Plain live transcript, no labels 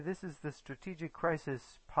This is the Strategic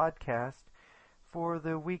Crisis podcast for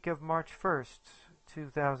the week of March 1st,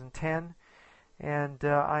 2010. And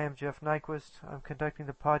I am Jeff Nyquist. I'm conducting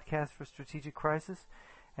the podcast for Strategic Crisis.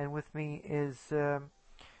 And with me is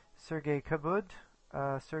Sergey Kabud.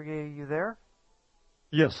 Sergey, are you there?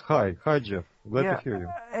 Yes, hi. Hi, Jeff. Glad to hear you.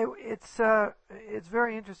 It's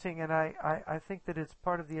very interesting, and I think that it's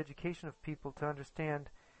part of the education of people to understand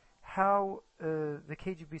how the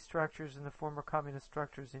KGB structures and the former communist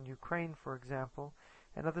structures in Ukraine, for example,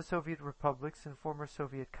 and other Soviet republics and former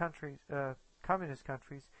Soviet countries, communist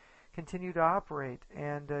countries, continue to operate.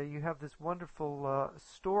 And you have this wonderful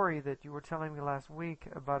story that you were telling me last week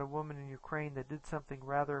about a woman in Ukraine that did something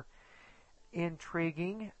rather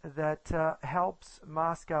intriguing that helps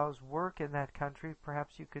Moscow's work in that country.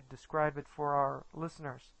 Perhaps you could describe it for our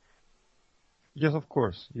listeners. Yes, of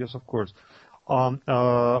course.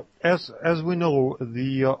 As we know,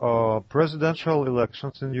 the presidential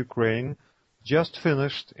elections in Ukraine just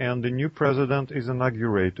finished, and the new president is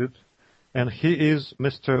inaugurated, and he is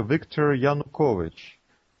Mr. Viktor Yanukovych,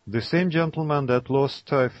 the same gentleman that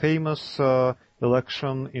lost a famous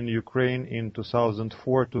election in Ukraine in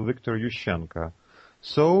 2004 to Viktor Yushchenko.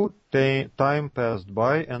 So time passed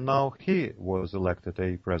by, and now he was elected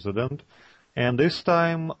a president. And this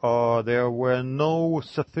time there were no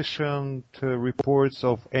sufficient reports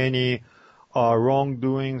of any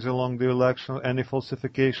wrongdoings along the election, any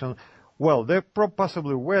falsification. Well, there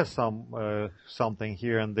possibly were something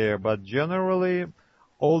here and there, but generally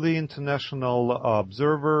all the international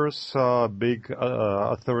observers, big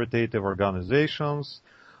authoritative organizations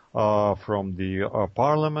from the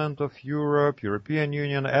Parliament of Europe, European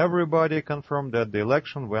Union, everybody confirmed that the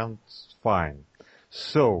election went fine.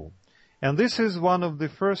 And this is one of the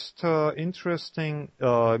first interesting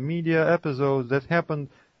media episodes that happened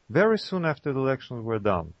very soon after the elections were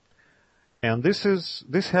done. And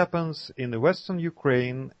this happens in the Western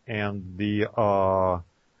Ukraine, and the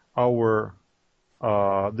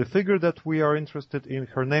figure that we are interested in,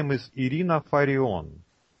 her name is Irina Farion.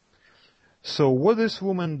 So what this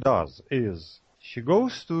woman does is she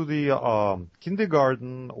goes to the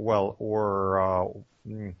kindergarten,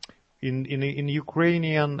 in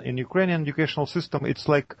Ukrainian educational system, it's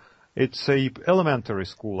a elementary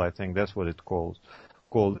school, I think that's what it's called.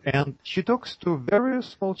 And she talks to very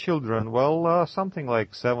small children, something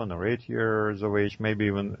like 7 or 8 years of age, maybe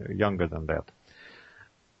even younger than that.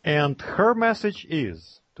 And her message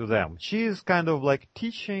is to them, she is kind of like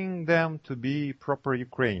teaching them to be proper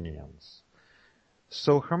Ukrainians.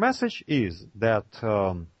 So her message is that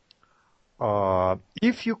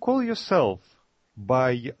if you call yourself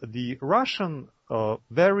by the Russian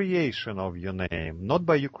variation of your name, not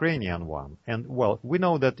by Ukrainian one. And, we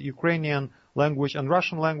know that Ukrainian language and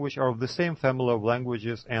Russian language are of the same family of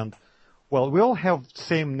languages, and, we all have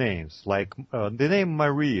same names, like the name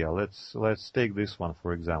Maria. Let's take this one,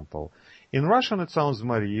 for example. In Russian it sounds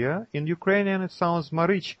Maria, in Ukrainian it sounds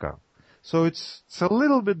Marichka. So it's a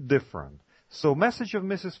little bit different. So message of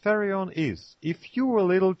Mrs. Farion is, if you were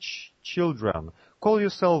little children, call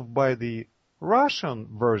yourself by the Russian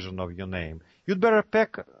version of your name, you'd better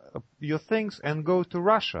pack your things and go to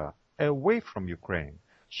Russia, away from Ukraine.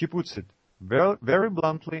 She puts it very, very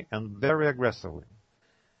bluntly and very aggressively.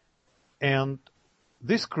 And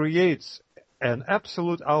this creates an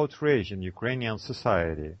absolute outrage in Ukrainian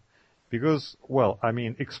society because,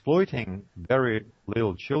 exploiting very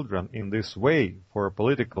little children in this way for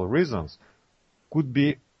political reasons could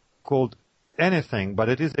be called anything, but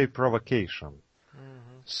it is a provocation.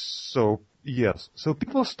 Mm-hmm. So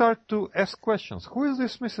people start to ask questions. Who is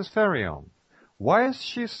this Mrs. Farion? Why is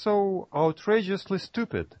she so outrageously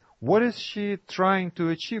stupid? What is she trying to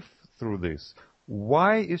achieve through this?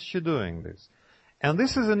 Why is she doing this? And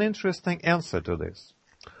this is an interesting answer to this.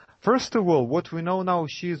 First of all, what we know now,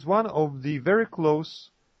 she is one of the very close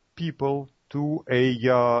people to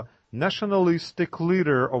a nationalistic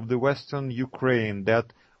leader of the Western Ukraine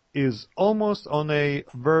that is almost on a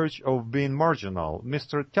verge of being marginal,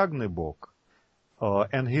 Mr. Tyagnybok,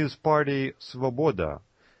 and his party Svoboda.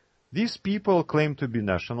 These people claim to be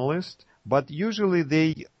nationalist, but usually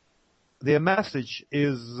their message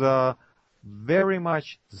is very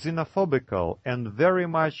much xenophobical and very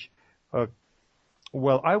much, I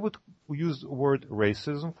would use the word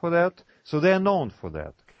racism for that. So they are known for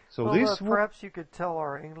that. So perhaps you could tell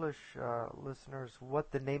our English listeners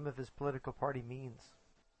what the name of his political party means.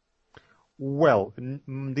 Well,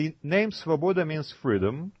 the name Svoboda means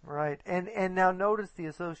freedom. Right. And now notice the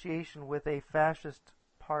association with a fascist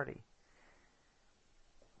party.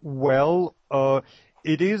 Well,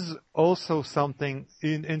 it is also something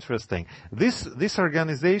interesting. This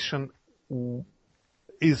organization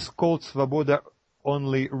is called Svoboda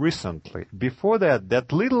only recently. Before that,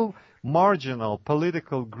 that little marginal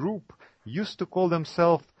political group used to call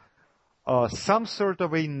themselves some sort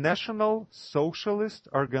of a national socialist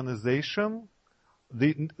organization.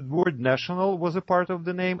 The word national was a part of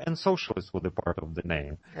the name, and socialist was a part of the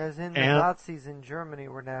name. As in the Nazis in Germany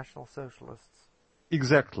were National Socialists.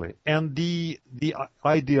 Exactly. And the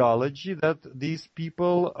ideology that these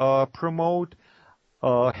people promote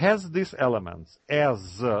has these elements,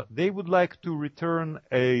 as they would like to return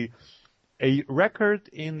a record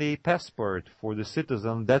in the passport for the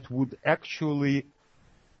citizen that would actually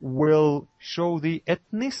will show the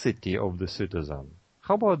ethnicity of the citizen.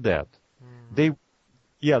 How about that? Mm-hmm.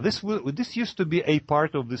 This used to be a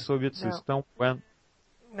part of the Soviet system when.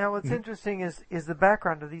 Now, what's interesting is the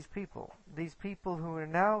background of these people. These people who are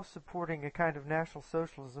now supporting a kind of National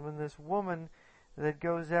Socialism, and this woman that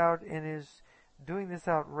goes out and is doing this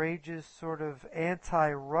outrageous sort of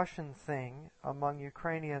anti-Russian thing among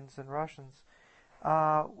Ukrainians and Russians.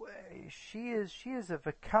 She is of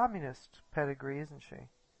a communist pedigree, isn't she?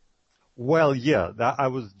 Well, yeah, I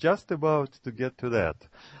was just about to get to that.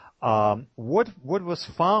 What was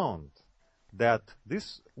found that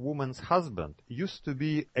this woman's husband used to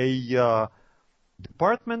be a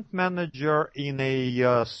department manager in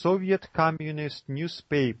a Soviet communist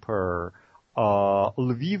newspaper,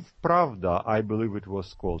 Lviv Pravda, I believe it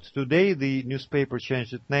was called. Today the newspaper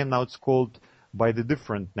changed its name, now it's called by the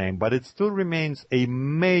different name, but it still remains a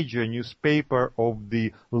major newspaper of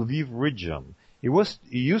the Lviv region. It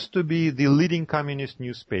used to be the leading communist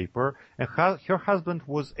newspaper, and her husband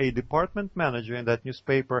was a department manager in that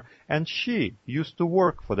newspaper, and she used to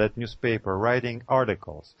work for that newspaper, writing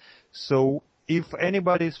articles. So if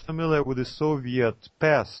anybody is familiar with the Soviet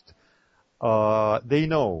past, they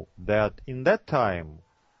know that in that time,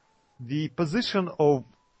 the position of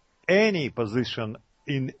any position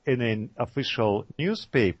in an official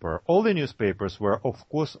newspaper, all the newspapers were of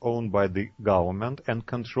course owned by the government and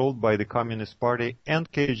controlled by the Communist Party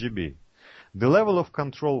and KGB. The level of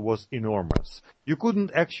control was enormous. You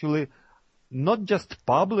couldn't actually not just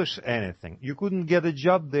publish anything. You couldn't get a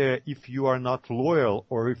job there if you are not loyal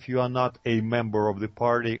or if you are not a member of the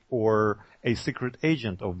party or a secret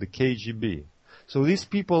agent of the KGB. So these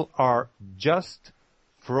people are just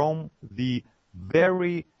from the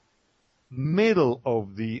very middle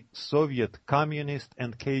of the Soviet communist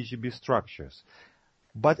and KGB structures.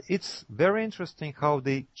 But it's very interesting how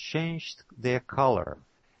they changed their color.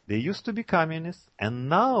 They used to be communists, and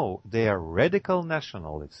now they are radical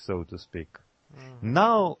nationalists, so to speak. Mm-hmm.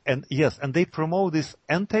 Now, and they promote this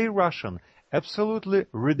anti-Russian, absolutely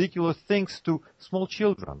ridiculous things to small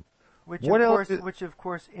children. Which of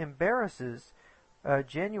course embarrasses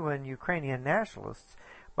genuine Ukrainian nationalists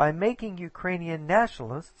by making Ukrainian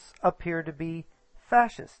nationalists appear to be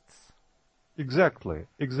fascists. Exactly.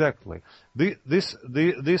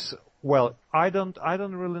 Well, I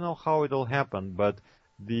don't really know how it all happened, but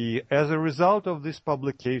as a result of this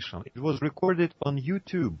publication, it was recorded on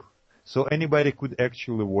YouTube, so anybody could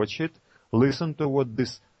actually watch it, listen to what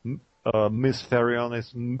this Miss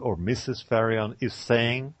Farion or Mrs. Farion is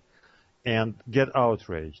saying, and get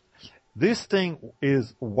outraged. This thing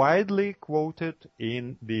is widely quoted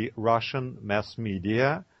in the Russian mass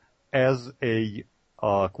media as a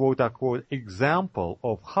quote-unquote example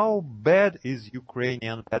of how bad is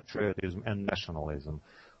Ukrainian patriotism and nationalism,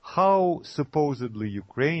 how supposedly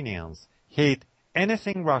Ukrainians hate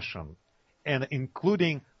anything Russian, and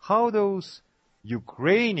including how those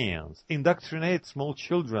Ukrainians indoctrinate small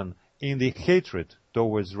children in the hatred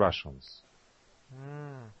towards Russians.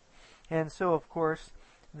 And so, of course,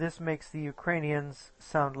 this makes the Ukrainians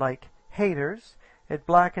sound like haters. It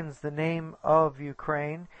blackens the name of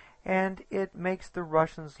Ukraine, and it makes the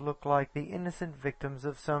Russians look like the innocent victims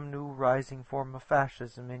of some new rising form of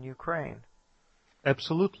fascism in Ukraine.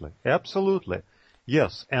 Absolutely.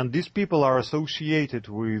 Yes, and these people are associated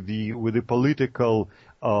with the political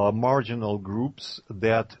marginal groups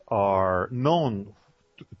that are known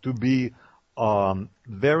to be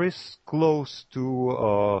very close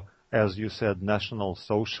to as you said, National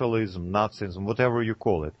Socialism, Nazism, whatever you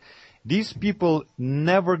call it. These people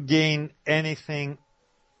never gain anything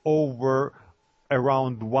over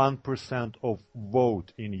around 1% of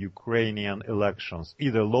vote in Ukrainian elections,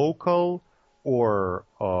 either local or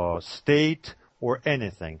state or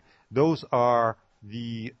anything. Those are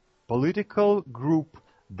the political group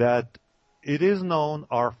that it is known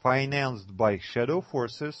are financed by shadow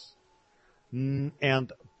forces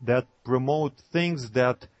and that promote things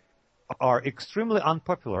that are extremely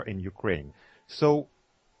unpopular in Ukraine. So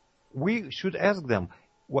we should ask them,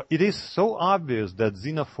 it is so obvious that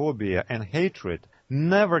xenophobia and hatred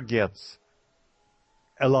never gets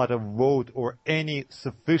a lot of vote or any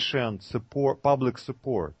sufficient support, public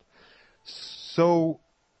support. So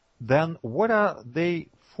then what are they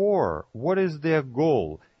for? What is their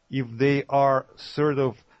goal if they are sort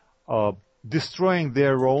of destroying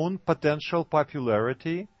their own potential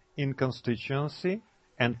popularity in constituency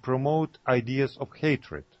and promote ideas of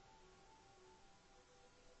hatred?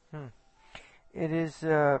 It is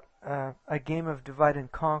a game of divide and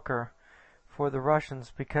conquer for the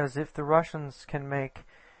Russians, because if the Russians can make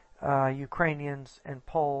Ukrainians and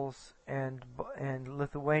Poles and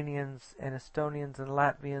Lithuanians and Estonians and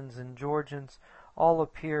Latvians and Georgians all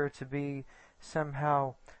appear to be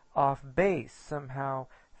somehow off base, somehow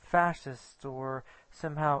fascist, or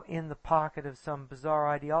somehow in the pocket of some bizarre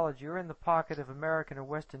ideology, or in the pocket of American or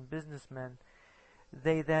Western businessmen,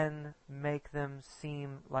 they then make them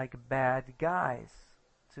seem like bad guys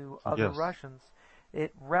to other Russians.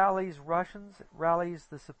 It rallies Russians, it rallies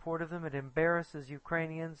the support of them, it embarrasses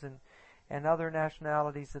Ukrainians and other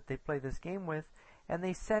nationalities that they play this game with, and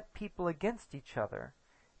they set people against each other,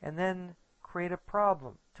 and then create a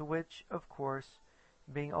problem, to which, of course,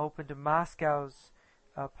 being open to Moscow's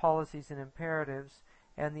policies and imperatives,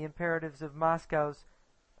 and the imperatives of Moscow's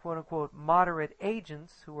quote-unquote moderate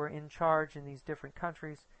agents who are in charge in these different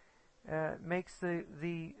countries, makes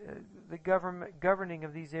the governing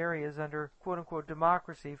of these areas under quote-unquote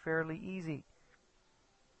democracy fairly easy.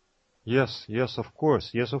 Yes, of course.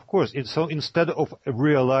 It's so instead of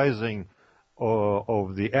realizing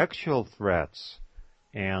of the actual threats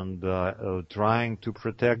and trying to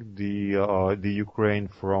protect the Ukraine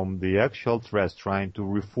from the actual threats, trying to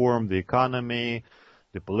reform the economy,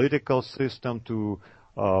 the political system, to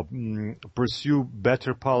pursue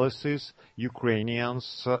better policies,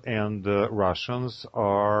 Ukrainians and Russians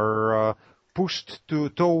are pushed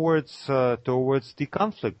towards the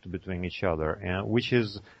conflict between each other, and which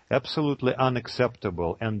is absolutely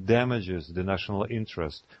unacceptable and damages the national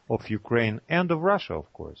interest of Ukraine and of Russia,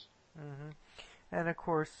 of course. Mm-hmm. And of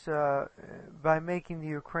course, by making the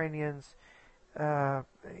Ukrainians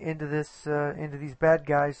into these bad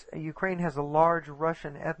guys, Ukraine has a large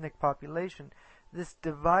Russian ethnic population. This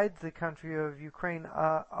divides the country of Ukraine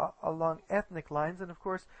along ethnic lines, and of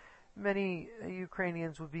course, many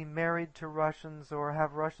Ukrainians would be married to Russians or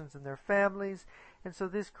have Russians in their families, and so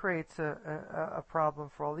this creates a problem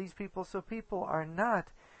for all these people. So people are not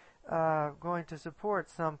going to support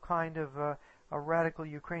some kind of a radical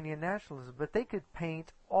Ukrainian nationalism, but they could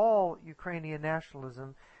paint all Ukrainian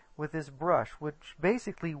nationalism with this brush, which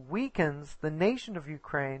basically weakens the nation of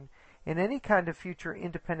Ukraine in any kind of future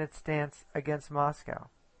independent stance against Moscow.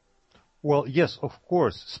 Well, yes, of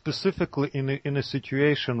course. Specifically in a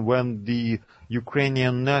situation when the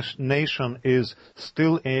Ukrainian nation is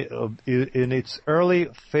still in its early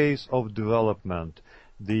phase of development.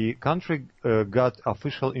 The country got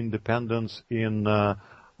official independence in the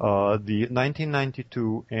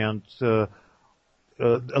 1992, and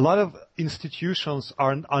a lot of institutions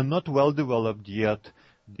are not well developed yet.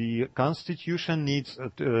 The constitution needs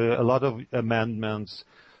a lot of amendments.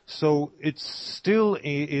 So it's still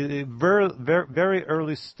a very, very, very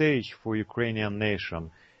early stage for Ukrainian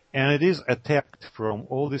nation, and it is attacked from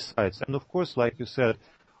all the sides. And of course, like you said,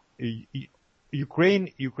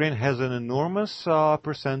 Ukraine has an enormous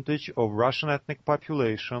percentage of Russian ethnic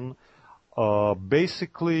population.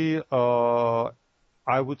 Basically,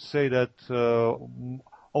 I would say that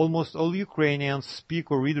almost all Ukrainians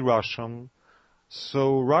speak or read Russian.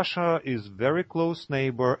 So Russia is very close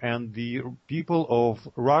neighbor, and the people of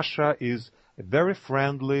Russia is very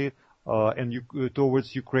friendly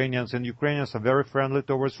towards Ukrainians, and Ukrainians are very friendly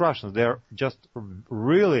towards Russians. They're just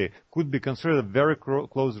really could be considered very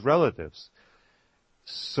close relatives.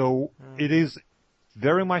 So it is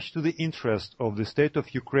very much to the interest of the state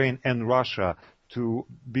of Ukraine and Russia to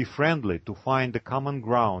be friendly, to find a common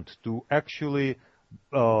ground, to actually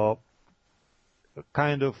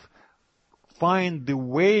kind of find the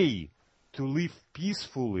way to live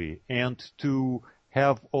peacefully and to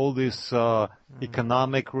have all this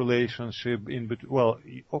economic relationship in between. Well,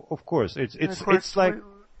 of course, it's like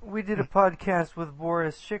we did a podcast with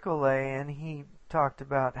Boris Shikolet, and he talked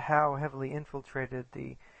about how heavily infiltrated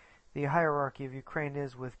the hierarchy of Ukraine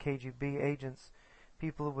is with KGB agents,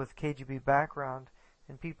 people with KGB background,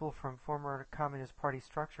 and people from former Communist Party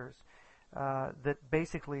structures. That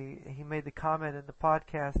basically he made the comment in the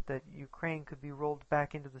podcast that Ukraine could be rolled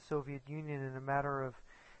back into the Soviet Union in a matter of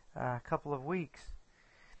a couple of weeks.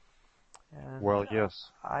 And well,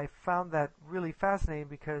 yes. I found that really fascinating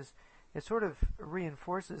because it sort of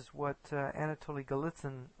reinforces what Anatoly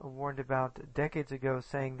Golitsyn warned about decades ago,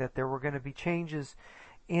 saying that there were going to be changes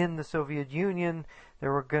in the Soviet Union.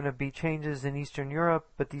 There were going to be changes in Eastern Europe,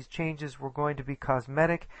 but these changes were going to be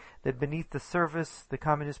cosmetic, that beneath the surface, the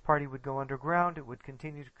Communist Party would go underground. It would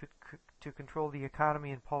continue to control the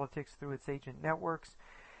economy and politics through its agent networks,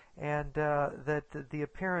 and that the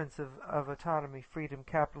appearance of autonomy, freedom,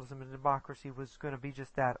 capitalism, and democracy was going to be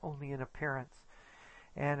just that, only an appearance.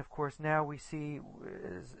 And of course now we see,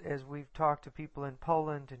 as we've talked to people in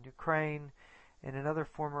Poland and Ukraine and in other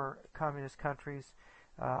former communist countries,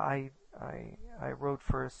 I wrote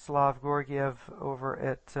for Slav Georgiev over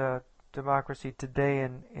at Democracy Today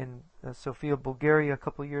in Sofia, Bulgaria a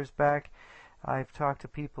couple years back. I've talked to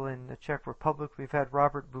people in the Czech Republic. We've had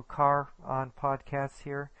Robert Buchar on podcasts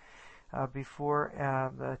here before,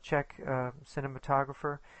 the Czech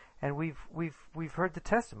cinematographer, and we've heard the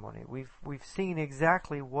testimony. We've seen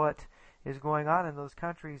exactly what is going on in those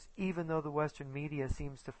countries, even though the Western media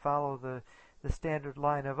seems to follow the standard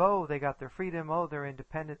line of, oh, they got their freedom, oh, they're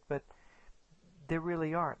independent, but they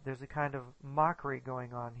really aren't. There's a kind of mockery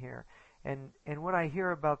going on here. And when I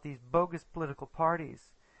hear about these bogus political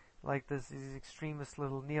parties, like these extremist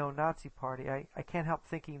little neo-Nazi party, I can't help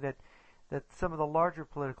thinking that some of the larger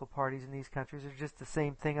political parties in these countries are just the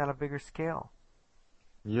same thing on a bigger scale.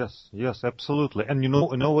 Yes, absolutely. And you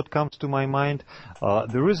know what comes to my mind?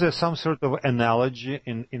 There is some sort of analogy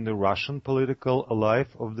in the Russian political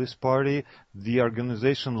life of this party. The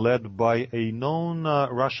organization led by a known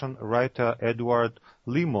Russian writer, Edward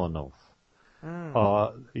Limonov.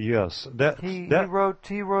 Yes,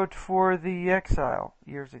 he wrote for The Exile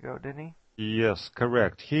years ago, didn't he? Yes,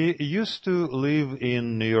 correct. He used to live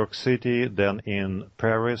in New York City, then in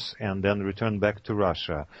Paris, and then returned back to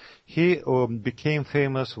Russia. He became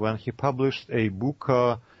famous when he published a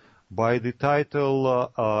book by the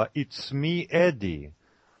title It's Me, Eddie.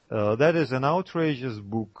 That is an outrageous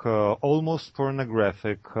book, almost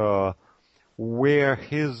pornographic, where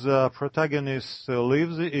his protagonist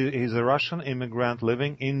lives. He's a Russian immigrant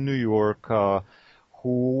living in New York,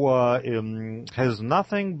 who has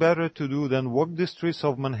nothing better to do than walk the streets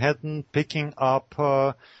of Manhattan, picking up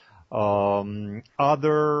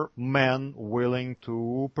other men willing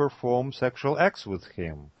to perform sexual acts with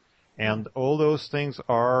him. And all those things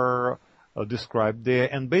are described there.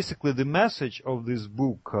 And basically the message of this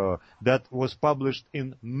book that was published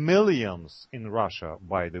in millions in Russia,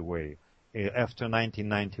 by the way, after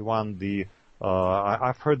 1991,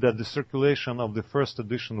 I've heard that the circulation of the first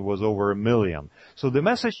edition was over 1 million. So the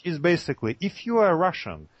message is basically, if you are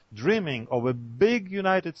Russian, dreaming of a big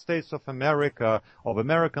United States of America, of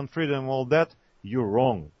American freedom, all that, you're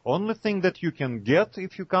wrong. Only thing that you can get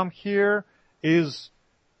if you come here is,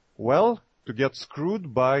 well, to get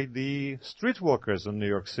screwed by the streetwalkers in New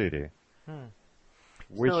York City.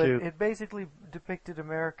 So it basically depicted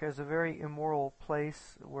America as a very immoral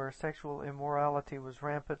place where sexual immorality was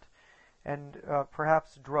rampant. And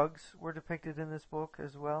perhaps drugs were depicted in this book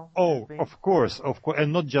as well? Oh, of course,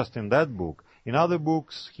 and not just in that book. In other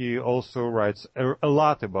books, he also writes a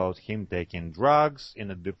lot about him taking drugs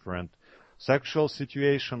in a different sexual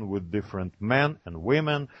situation with different men and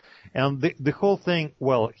women. And the whole thing,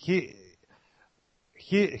 well, he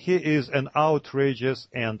is an outrageous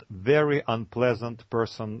and very unpleasant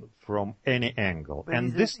person from any angle. But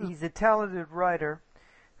and he's a talented writer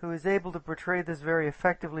who is able to portray this very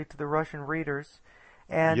effectively to the Russian readers.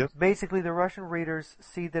 And Yes. basically the Russian readers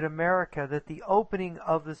see that America, that the opening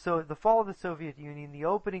of the fall of the Soviet Union, the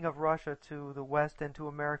opening of Russia to the West and to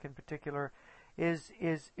America in particular, is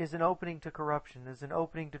an opening to corruption, is an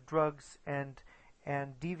opening to drugs and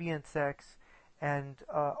deviant sex and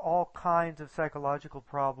all kinds of psychological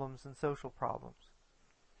problems and social problems.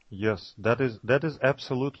 Yes, that is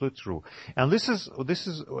absolutely true. And this is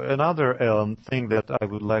another thing that I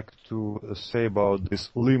would like to say about this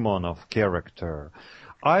Limonov character.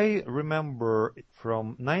 I remember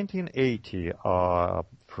from 1980,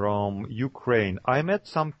 from Ukraine, I met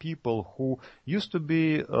some people who used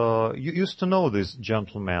to know this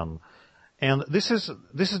gentleman. And this is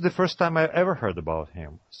the first time I ever heard about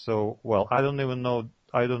him. So, well, I'm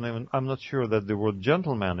not sure that the word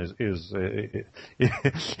gentleman is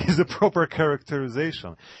a proper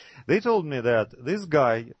characterization. They told me that this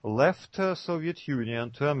guy left Soviet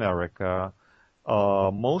Union to America,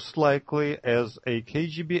 most likely as a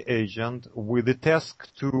KGB agent with the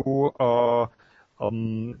task to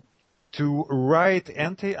write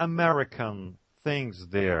anti-American things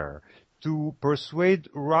there, to persuade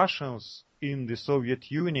Russians in the Soviet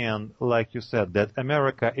Union, like you said, that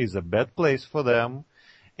America is a bad place for them,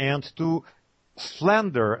 and to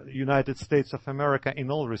slander United States of America in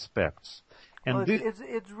all respects. And well,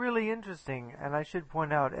 it's really interesting, and I should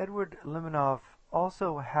point out, Edward Limonov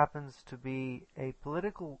also happens to be a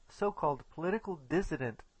so-called political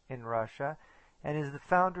dissident in Russia, and is the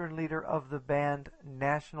founder and leader of the banned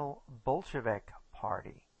National Bolshevik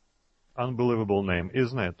Party. Unbelievable name,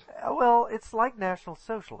 isn't it? Well, it's like National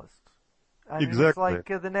Socialist. I mean, Exactly. it's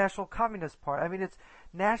like the National Communist Party. I mean, it's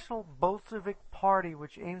National Bolshevik Party,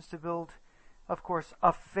 which aims to build, of course,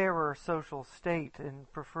 a fairer social state,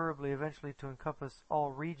 and preferably eventually to encompass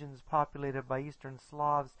all regions populated by Eastern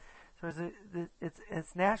Slavs. So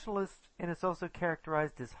it's nationalist, and it's also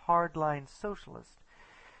characterized as hardline socialist.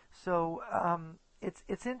 So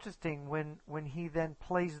it's interesting when he then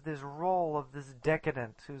plays this role of this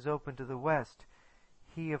decadent who's open to the West.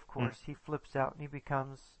 He, of course, he flips out and he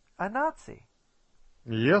becomes a Nazi.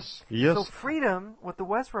 Yes, yes. So freedom, what the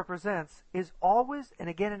West represents, is always and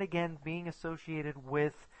again being associated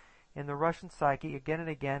with, in the Russian psyche, again and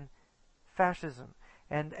again, fascism.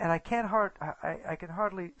 And I can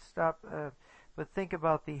hardly stop but think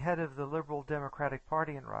about the head of the Liberal Democratic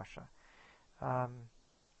Party in Russia.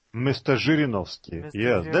 Mr. Zhirinovsky. Mr.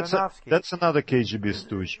 Yes, Zhirinovsky. that's another KGB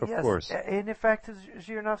stooge, of Yes, course. and in fact,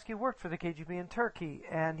 Zhirinovsky worked for the KGB in Turkey,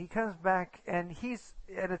 and he comes back, and he's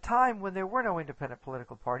at a time when there were no independent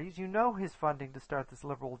political parties. You know, his funding to start this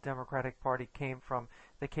Liberal Democratic Party came from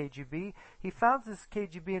the KGB. He founds this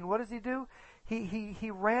KGB, and what does he do?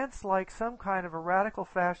 He rants like some kind of a radical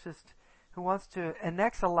fascist who wants to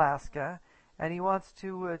annex Alaska, and he wants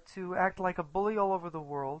to act like a bully all over the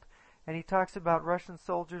world. And he talks about Russian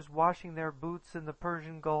soldiers washing their boots in the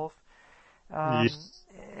Persian Gulf, Yes.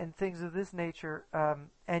 and things of this nature.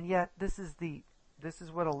 And yet, this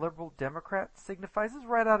is what a liberal Democrat signifies. This is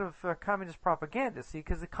right out of communist propaganda. See,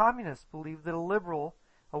 because the communists believe that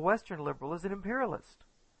a Western liberal, is an imperialist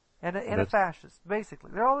and a fascist. Basically,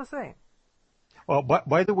 they're all the same. Oh,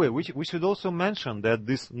 by the way, we should also mention that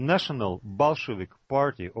this National Bolshevik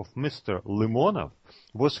Party of Mr. Limonov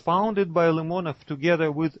was founded by Limonov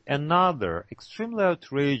together with another extremely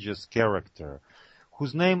outrageous character,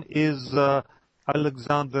 whose name is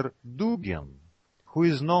Alexander Dugin, who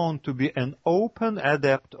is known to be an open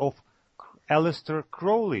adept of Aleister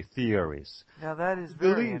Crowley theories. Now that is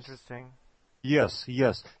very interesting. Yes,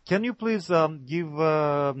 yes. Can you please give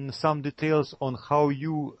some details on how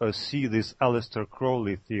you see these Aleister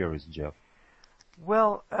Crowley theories, Jeff?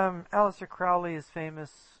 Well, Aleister Crowley is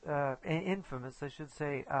famous, infamous, I should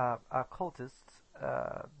say, occultist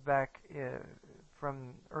back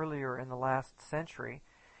from earlier in the last century.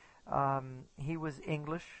 He was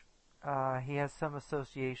English. He has some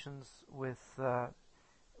associations with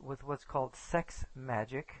what's called sex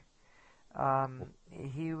magic.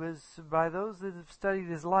 He was, by those that have studied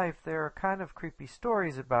his life, there are kind of creepy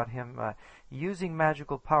stories about him using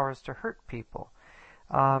magical powers to hurt people.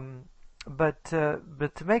 But to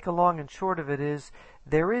make a long and short of it is,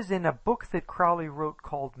 there is in a book that Crowley wrote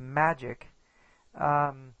called Magic,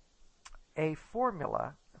 a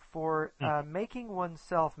formula for making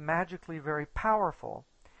oneself magically very powerful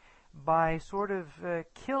by sort of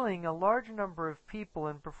killing a large number of people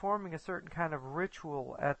and performing a certain kind of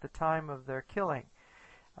ritual at the time of their killing,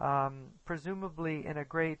 presumably in a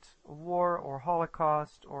great war or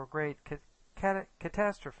holocaust or great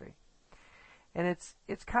catastrophe. And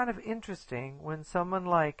it's kind of interesting when someone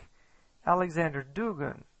like Alexander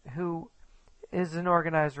Dugin, who is an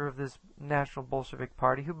organizer of this National Bolshevik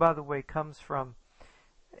Party, who, by the way,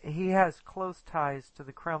 he has close ties to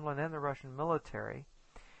the Kremlin and the Russian military.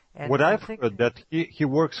 And what I've heard that he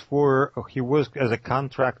works as a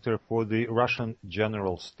contractor for the Russian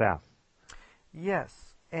General Staff.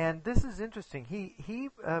 Yes, and this is interesting. He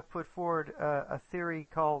put forward a theory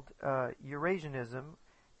called Eurasianism,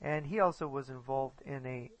 and he also was involved in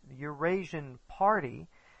a Eurasian party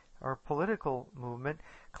or political movement,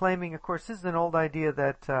 claiming, of course, this is an old idea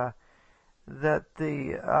that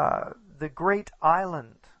the great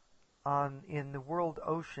island in the world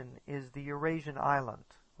ocean is the Eurasian island,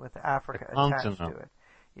 with Africa attached to it.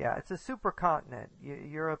 Yeah, it's a supercontinent,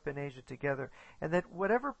 Europe and Asia together, and that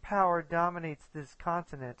whatever power dominates this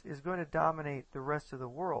continent is going to dominate the rest of the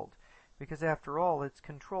world, because after all, it's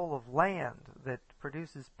control of land that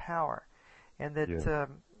produces power, and that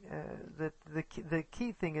that the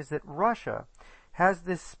key thing is that Russia has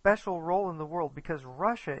this special role in the world because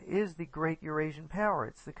Russia is the great Eurasian power.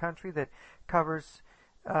 It's the country that covers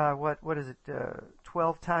what is it,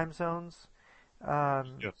 12 time zones.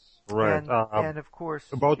 Yes, right. And of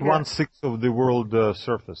course, about 1/6 of the world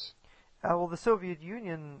surface. Well, the Soviet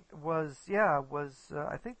Union was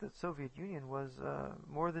I think the Soviet Union was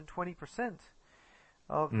more than 20%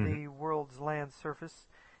 of the world's land surface.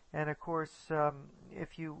 And of course,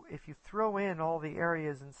 if you throw in all the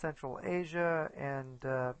areas in Central Asia and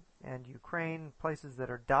and Ukraine, places that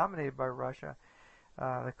are dominated by Russia,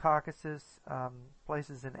 the Caucasus,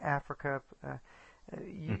 places in Africa,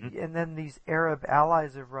 and then these Arab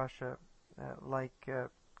allies of Russia, like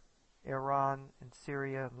Iran and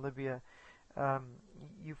Syria and Libya.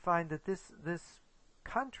 You find that this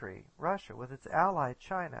country, Russia, with its ally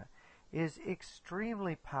China, is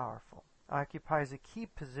extremely powerful, occupies a key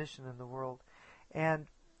position in the world, and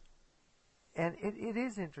it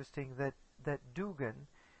is interesting that Dugin,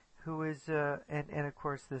 who is and of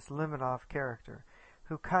course this Limonov character,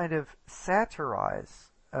 who kind of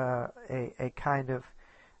satirize a kind of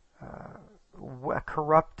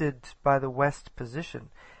corrupted by the West position,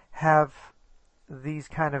 have these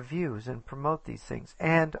kind of views and promote these things,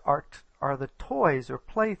 and are the toys or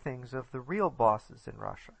playthings of the real bosses in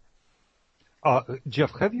Russia.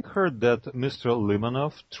 Jeff, have you heard that Mr.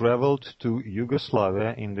 Limonov traveled to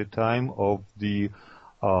Yugoslavia in the time of the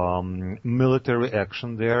military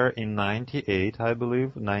action there in 98, I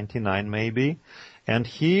believe, 99 maybe, and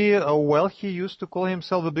he used to call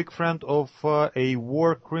himself a big friend of a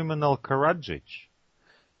war criminal Karadzic.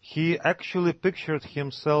 He actually pictured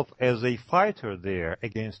himself as a fighter there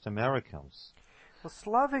against Americans. Well,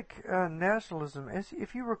 Slavic nationalism,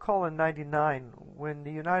 if you recall in '99, when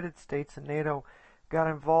the United States and NATO got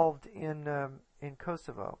involved in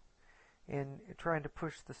Kosovo, in trying to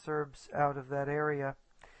push the Serbs out of that area,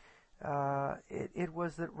 it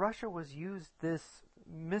was that Russia was used this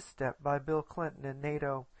misstep by Bill Clinton and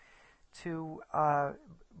NATO to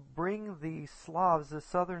bring the Slavs, the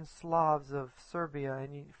southern Slavs of Serbia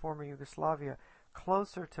and former Yugoslavia,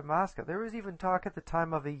 closer to Moscow. There was even talk at the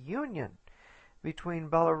time of a union between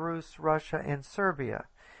Belarus, Russia, and Serbia.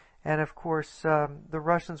 And of course, the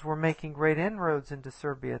Russians were making great inroads into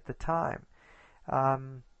Serbia at the time.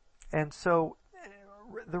 And so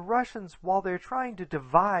the Russians, while they're trying to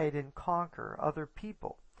divide and conquer other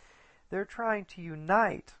people, they're trying to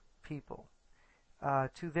unite people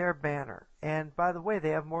to their banner. And by the way, they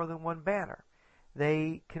have more than one banner.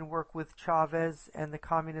 They can work with Chavez and the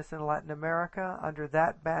communists in Latin America under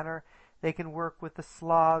that banner. They can work with the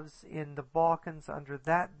Slavs in the Balkans under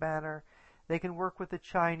that banner. They can work with the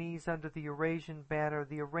Chinese under the Eurasian banner,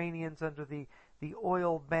 the Iranians under the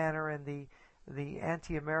oil banner and the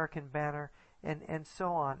anti-American banner, and so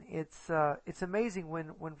on. It's amazing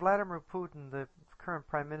when Vladimir Putin, the current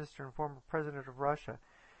prime minister and former president of Russia,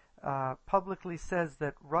 publicly says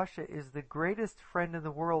that Russia is the greatest friend in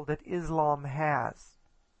the world that Islam has.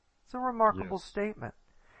 It's a remarkable statement.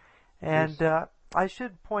 And I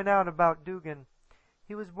should point out about Dugin,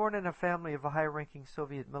 he was born in a family of a high-ranking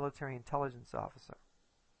Soviet military intelligence officer.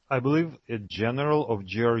 I believe a general of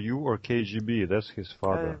GRU or KGB. That's his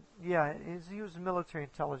father. He was military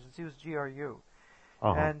intelligence. He was GRU.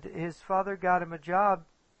 And his father got him a job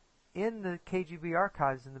in the KGB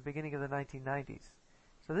archives in the beginning of the 1990s.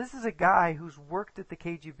 So this is a guy who's worked at the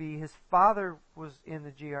KGB. His father was in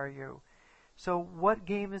the GRU. So what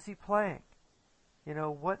game is he playing? You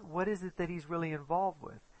know, what is it that he's really involved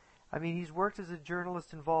with? I mean, he's worked as a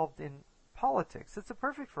journalist involved in politics. It's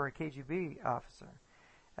perfect for a KGB officer,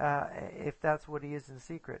 if that's what he is in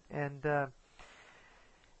secret. And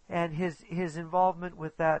his involvement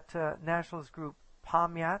with that nationalist group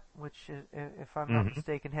Pamyat, which, if I'm not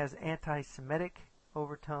mistaken, has anti-Semitic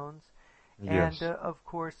overtones, and of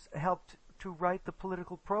course helped to write the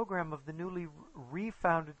political program of the newly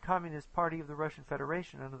refounded Communist Party of the Russian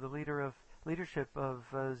Federation under the leadership of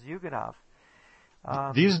Zyuganov.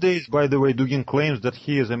 These days, by the way, Dugin claims that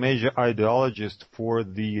he is a major ideologist for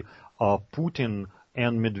the Putin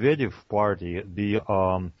and Medvedev party,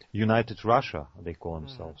 the United Russia, they call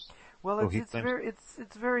themselves. Well, so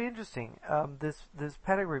it's very interesting, this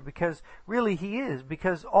pedigree, because really he is,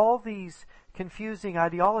 because all these confusing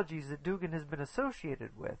ideologies that Dugin has been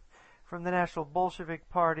associated with, from the National Bolshevik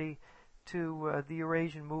Party to the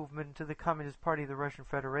Eurasian Movement to the Communist Party of the Russian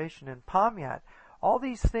Federation and Pamyat, all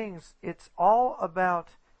these things, it's all about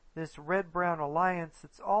this red-brown alliance.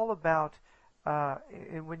 It's all about,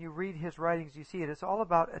 and when you read his writings, you see it. It's all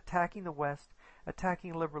about attacking the West,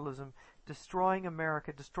 attacking liberalism, destroying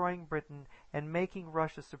America, destroying Britain, and making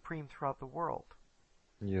Russia supreme throughout the world.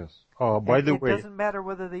 Yes. By the way, it doesn't matter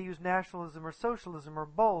whether they use nationalism or socialism or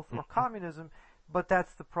both or communism, but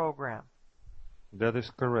that's the program. That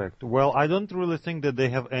is correct. Well, I don't really think that they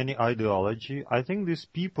have any ideology. I think these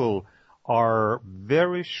people are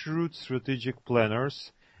very shrewd strategic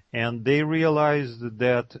planners, and they realize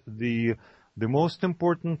that the most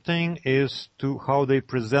important thing is to how they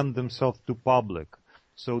present themselves to public.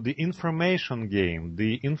 So the information game,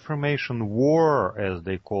 the information war, as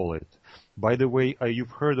they call it. By the way,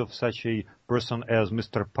 you've heard of such a person as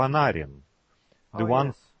Mr. Panarin.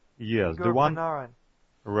 Yes, the Igor one. Panarin.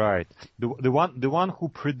 Right. The one who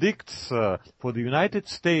predicts for the United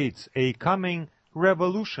States a coming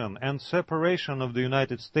revolution and separation of the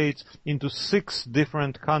United States into 6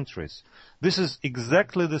 different countries. This is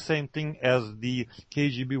exactly the same thing as the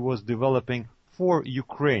KGB was developing for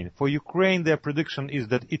Ukraine. For Ukraine, their prediction is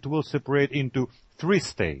that it will separate into 3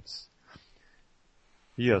 states.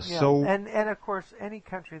 Yes, Yeah, so and of course, any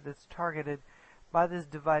country that's targeted by this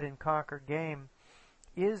divide and conquer game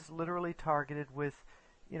is literally targeted with,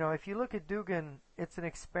 if you look at Dugin, it's an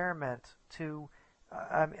experiment to.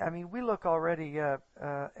 I mean, we look already at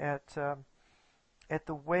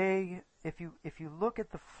the way if you look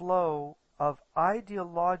at the flow of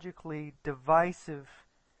ideologically divisive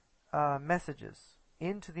messages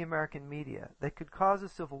into the American media that could cause a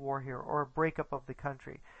civil war here or a breakup of the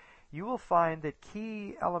country, you will find that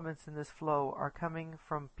key elements in this flow are coming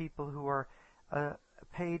from people who are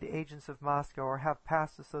paid agents of Moscow or have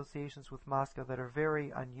past associations with Moscow that are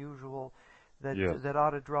very unusual, that yes. that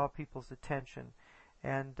ought to draw people's attention.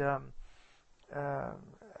 And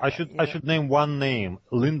I should name one name,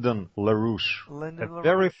 Lyndon LaRouche, Lyndon a LaRouche.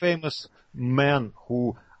 very famous man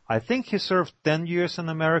who I think he served 10 years in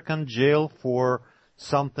American jail for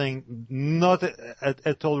something not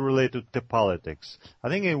at all related to politics. I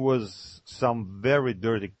think it was some very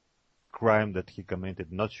dirty crime that he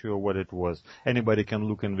committed. Not sure what it was. Anybody can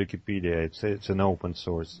look in Wikipedia. It's an open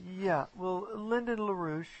source. Yeah, well, Lyndon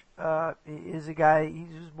LaRouche is a guy, he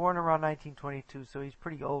was born around 1922, so he's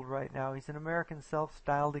pretty old right now. He's an American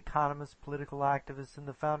self-styled economist, political activist, and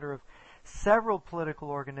the founder of several political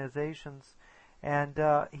organizations. And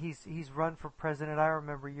he's run for president. I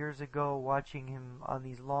remember years ago watching him on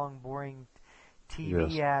these long, boring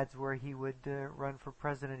TV ads where he would run for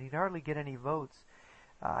president. He'd hardly get any votes.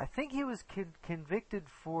 I think he was convicted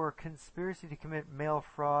for conspiracy to commit mail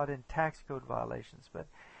fraud and tax code violations. But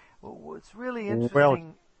what's really interesting...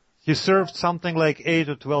 Well, he served something like 8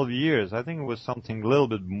 or 12 years. I think it was something a little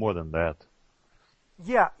bit more than that.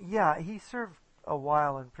 Yeah, he served a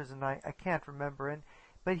while in prison. I can't remember.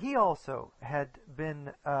 But he also had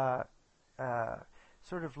been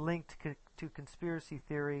sort of linked to conspiracy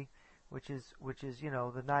theory, which is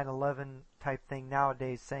the 9/11 type thing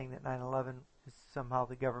nowadays, saying that 9/11 is somehow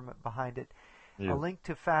the government behind it. Yes. A link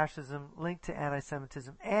to fascism, link to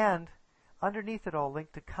anti-Semitism, and underneath it all,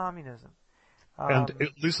 linked to communism. And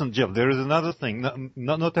listen, Jeff, there is another thing.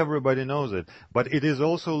 Not everybody knows it, but it is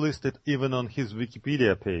also listed even on his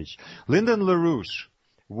Wikipedia page. Lyndon LaRouche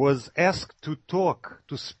was asked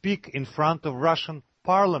to speak in front of Russian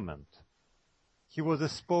parliament. He was a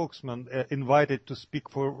spokesman invited to speak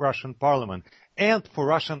for Russian parliament and for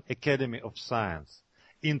Russian Academy of Science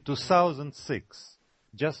in 2006.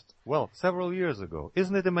 Just, several years ago.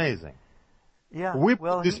 Isn't it amazing? Yeah. We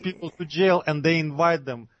put these people to jail and they invite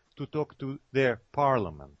them to talk to their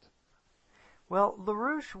parliament. Well,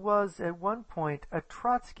 LaRouche was at one point a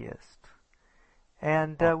Trotskyist,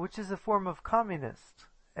 and which is a form of communist.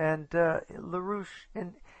 And LaRouche,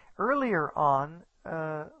 and earlier on,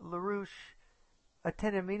 LaRouche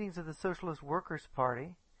attended meetings of the Socialist Workers'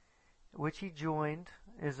 Party, which he joined,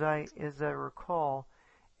 as I recall.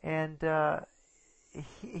 And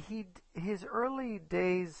his early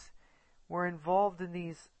days were involved in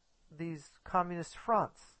these communist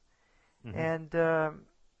fronts, and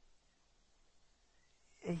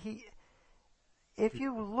if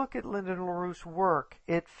you look at Lyndon LaRouche's work,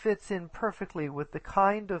 it fits in perfectly with the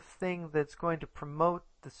kind of thing that's going to promote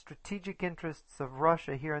the strategic interests of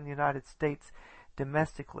Russia here in the United States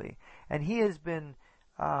domestically. And he has been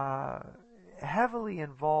heavily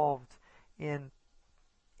involved in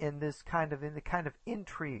the kind of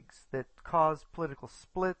intrigues that cause political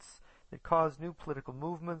splits, that cause new political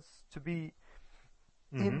movements to be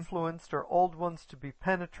influenced or old ones to be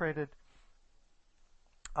penetrated.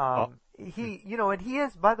 And he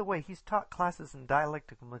has, by the way, he's taught classes in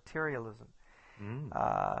dialectical materialism,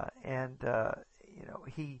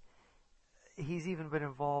 he's even been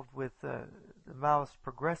involved with the Maoist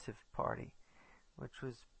Progressive Party, which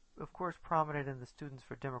was, of course, prominent in the Students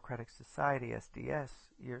for Democratic Society (SDS)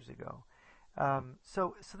 years ago.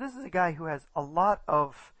 So this is a guy who has a lot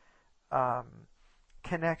of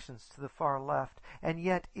connections to the far left, and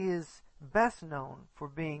yet is best known for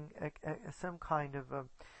being some kind of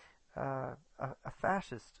a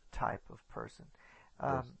fascist type of person.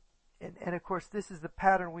 And of course, this is the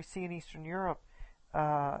pattern we see in Eastern Europe,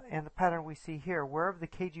 and the pattern we see here. Wherever the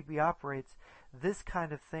KGB operates, this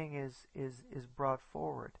kind of thing is brought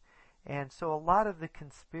forward. And so a lot of the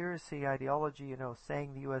conspiracy ideology,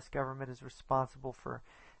 saying the U.S. government is responsible for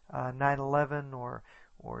 9/11 or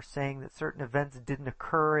or saying that certain events didn't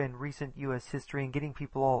occur in recent U.S. history and getting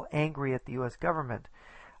people all angry at the U.S. government.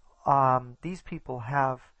 These people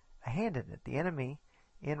have a hand in it. The enemy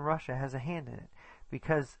in Russia has a hand in it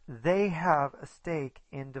because they have a stake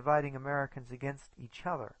in dividing Americans against each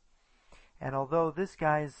other. And although this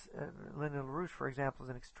guy's, Lyndon LaRouche, for example,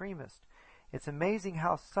 is an extremist, it's amazing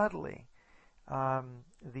how subtly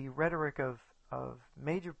the rhetoric of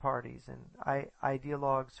major parties and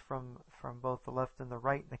ideologues from both the left and the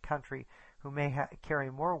right in the country who may carry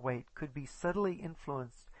more weight could be subtly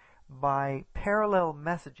influenced by parallel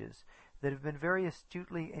messages that have been very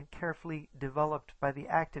astutely and carefully developed by the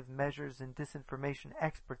active measures and disinformation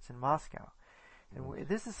experts in Moscow. And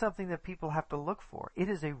this is something that people have to look for. It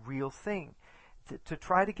is a real thing. To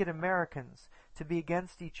try to get Americans to be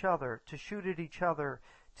against each other, to shoot at each other,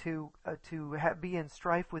 to be in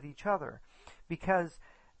strife with each other. Because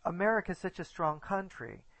America is such a strong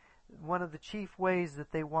country, one of the chief ways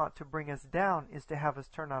that they want to bring us down is to have us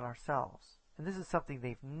turn on ourselves. And this is something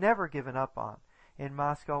they've never given up on in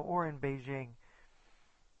Moscow or in Beijing.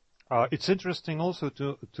 It's interesting also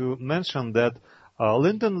to mention that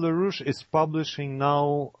Lyndon LaRouche is publishing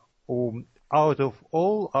now, out of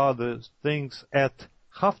all other things, at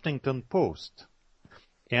Huffington Post.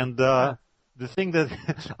 And the thing that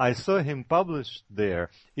I saw him published there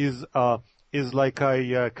is like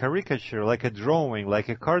a caricature, like a drawing, like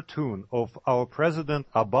a cartoon of our President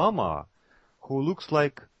Obama, who looks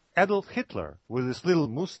like Adolf Hitler with his little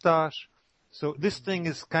mustache. So this thing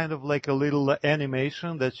is kind of like a little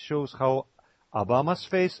animation that shows how Obama's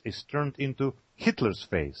face is turned into Hitler's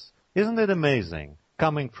face. Isn't it amazing?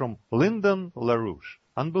 Coming from Lyndon LaRouche.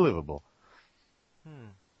 Unbelievable.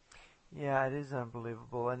 Yeah, it is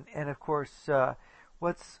unbelievable. And of course,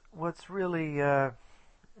 what's really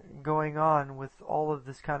going on with all of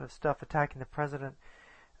this kind of stuff attacking the president,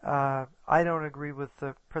 I don't agree with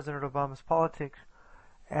President Obama's politics.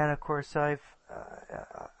 And of course, but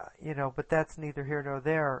that's neither here nor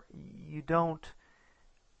there. You don't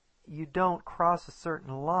cross a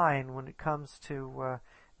certain line when it comes to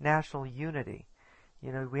national unity.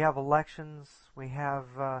 We have elections, we have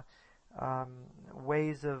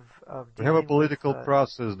ways of we have a political with,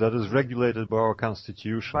 process that is regulated by our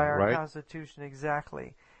Constitution, by our right? Constitution,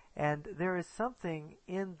 exactly. And there is something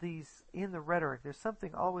in the rhetoric. There's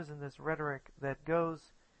something always in this rhetoric that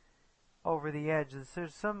goes over the edge.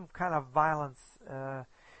 There's some kind of violence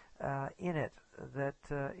in it that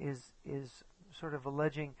is sort of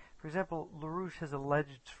alleging. For example, LaRouche has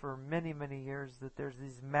alleged for many, many years that there's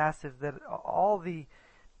these massive, that all the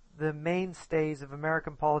mainstays of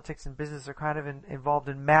American politics and business are kind of involved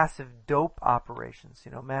in massive dope operations,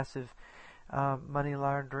 massive money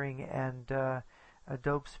laundering and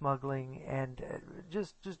dope smuggling, and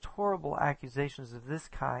just horrible accusations of this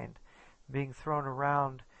kind being thrown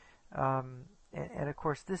around. And of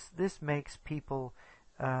course, this makes people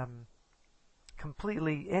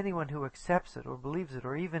completely, anyone who accepts it or believes it,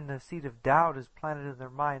 or even a seed of doubt is planted in their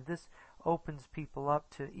mind, this opens people up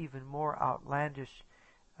to even more outlandish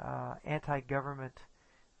anti-government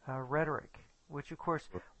rhetoric, which of course,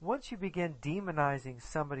 once you begin demonizing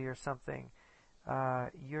somebody or something,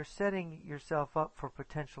 you're setting yourself up for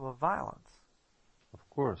potential of violence. Of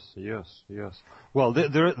course, yes. Well,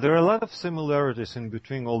 there are a lot of similarities in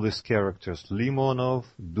between all these characters. Limonov,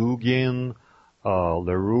 Dugin,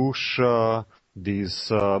 LaRouche, these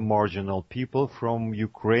marginal people from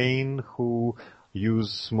Ukraine who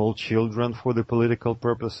use small children for the political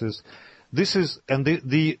purposes. This is, and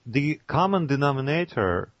the common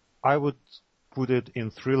denominator, I would put it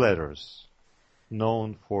in 3 letters,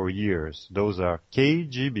 known for years. Those are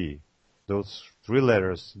KGB. Those 3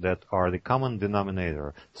 letters that are the common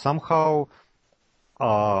denominator. Somehow,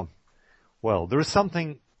 there is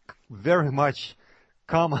something very much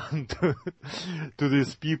common to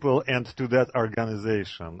these people and to that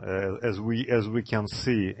organization, as we can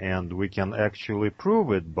see, and we can actually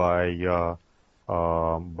prove it by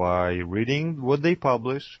reading what they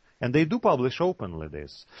publish, and they do publish openly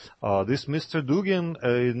this. This Mr. Dugin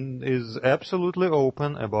is absolutely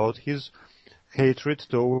open about his hatred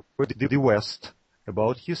toward the West,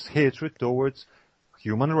 about his hatred towards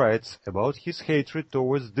human rights, about his hatred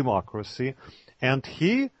towards democracy, and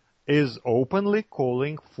he is openly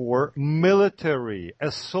calling for military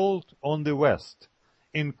assault on the West,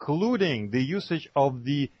 including the usage of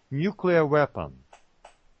the nuclear weapon.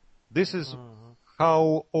 This is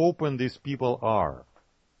how open these people are.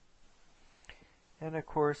 And of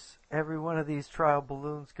course, every one of these trial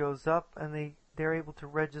balloons goes up, and they're able to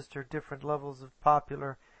register different levels of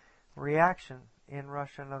popular reaction in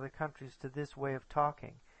Russia and other countries to this way of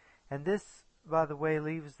talking. And this, by the way,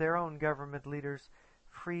 leaves their own government leaders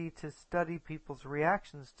free to study people's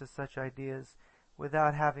reactions to such ideas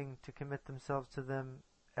without having to commit themselves to them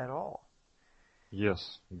at all.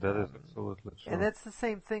 Yes, that is absolutely true. And that's the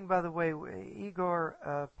same thing, by the way,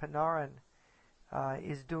 Igor Panarin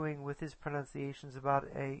is doing with his pronunciations about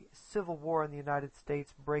a civil war in the United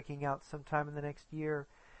States breaking out sometime in the next year.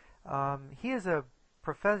 He is a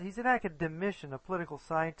professor. He's an academician, a political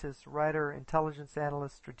scientist, writer, intelligence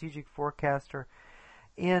analyst, strategic forecaster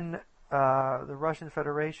in the Russian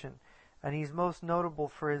Federation. And he's most notable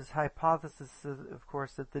for his hypothesis, of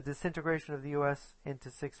course, that the disintegration of the U.S.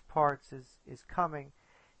 into 6 parts is coming.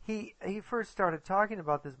 He first started talking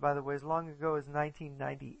about this, by the way, as long ago as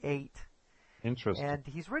 1998. Interesting. And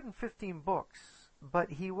he's written 15 books,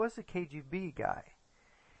 but he was a KGB guy.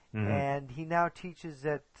 Mm-hmm. And he now teaches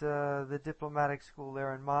at the diplomatic school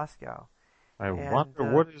there in Moscow. I wonder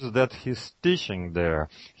what is that he's teaching there.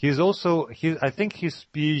 I think his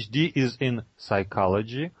PhD is in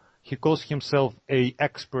psychology. He calls himself an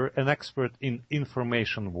expert in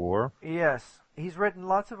information war. Yes. He's written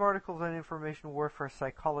lots of articles on information warfare,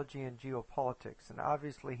 psychology, and geopolitics. And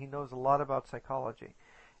obviously he knows a lot about psychology,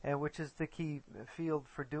 and which is the key field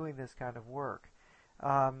for doing this kind of work.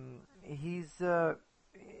 He's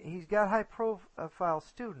got high-profile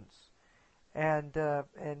students, and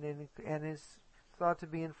is thought to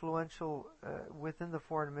be influential within the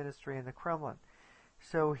foreign ministry and the Kremlin.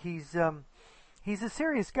 So he's a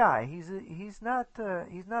serious guy. He's not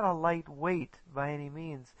a lightweight by any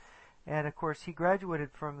means. And of course, he graduated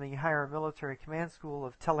from the Higher Military Command School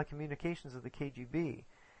of Telecommunications of the KGB,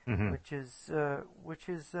 mm-hmm. which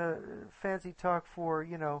is fancy talk for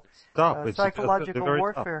psychological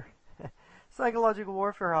warfare. Psychological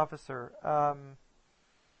warfare officer.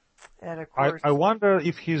 And of course, I wonder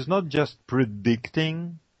if he's not just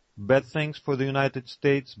predicting bad things for the United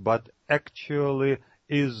States, but actually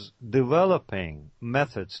is developing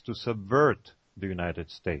methods to subvert the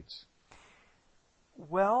United States.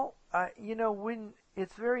 Well, when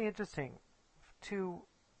it's very interesting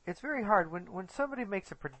it's very hard when somebody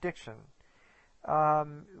makes a prediction.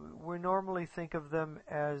 We normally think of them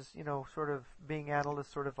as, sort of being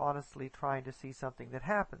analysts, sort of honestly trying to see something that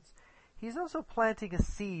happens. He's also planting a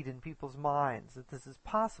seed in people's minds that this is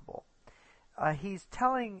possible. He's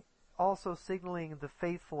also signaling the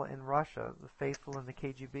faithful in Russia, the faithful in the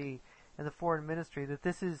KGB and the foreign ministry, that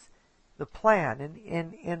this is the plan.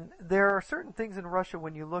 And there are certain things in Russia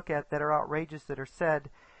when you look at that are outrageous, that are said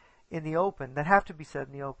in the open, that have to be said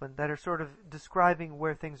in the open, that are sort of describing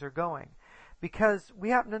where things are going. Because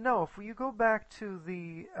we happen to know, if you go back to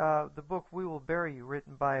the book We Will Bury You,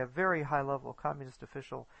 written by a very high-level communist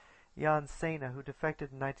official, Jan Sena, who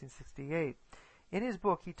defected in 1968, in his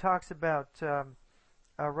book he talks about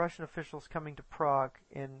Russian officials coming to Prague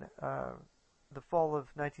in the fall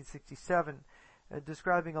of 1967,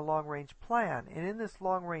 describing a long-range plan. And in this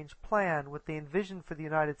long-range plan, what they envisioned for the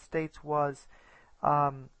United States was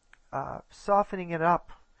softening it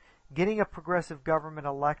up, getting a progressive government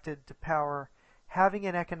elected to power, having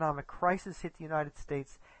an economic crisis hit the United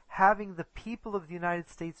States, having the people of the United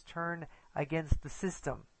States turn against the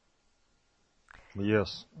system.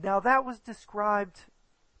 Yes. Now that was described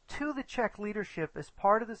to the Czech leadership as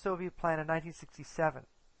part of the Soviet plan in 1967.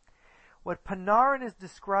 What Panarin is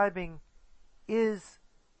describing is,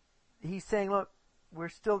 he's saying, look, we're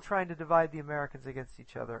still trying to divide the Americans against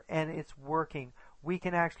each other, and it's working. We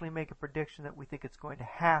can actually make a prediction that we think it's going to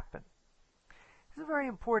happen. It's very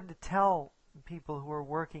important to tell people who are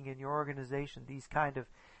working in your organization this kind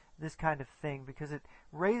of thing, because it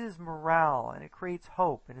raises morale and it creates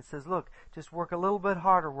hope, and it says, look, just work a little bit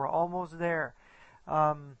harder. We're almost there.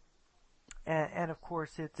 And of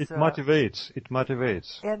course, it motivates. It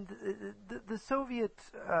motivates. And the Soviet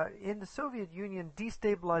in the Soviet Union,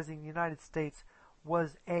 destabilizing the United States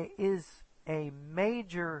is a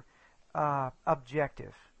major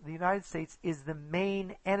objective. The United States is the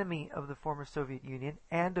main enemy of the former Soviet Union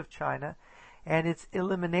and of China, and its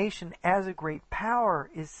elimination as a great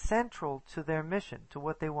power is central to their mission, to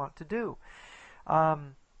what they want to do.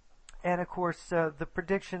 And of course, the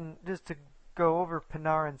prediction, just to go over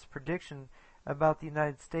Panarin's prediction about the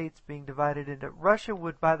United States being divided into, Russia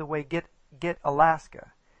would, by the way, get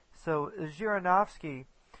Alaska. So Zhirinovsky,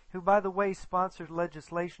 who, by the way, sponsored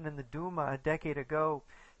legislation in the Duma a decade ago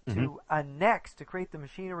to to create the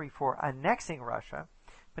machinery for annexing Russia.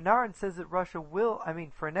 Panarin says that Russia will,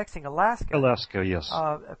 for annexing Alaska. Alaska, yes.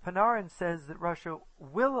 Panarin says that Russia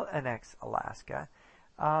will annex Alaska.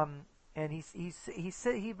 And he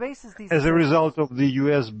bases these as a result of the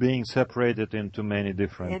U.S. being separated into many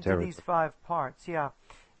different territories. These 5 parts, yeah,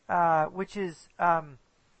 which is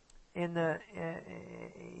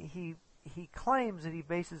he claims that he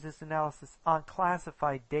bases this analysis on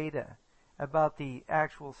classified data about the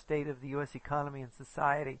actual state of the U.S. economy and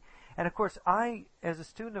society. And of course, I, as a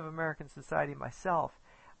student of American society myself,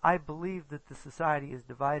 I believe that the society is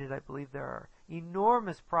divided. I believe there are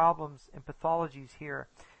enormous problems and pathologies here.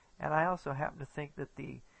 And I also happen to think that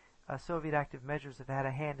the Soviet active measures have had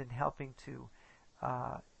a hand in helping to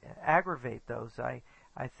aggravate those. I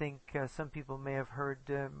think some people may have heard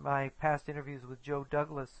my past interviews with Joe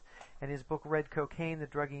Douglas and his book Red Cocaine, The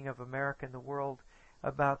Drugging of America and the World,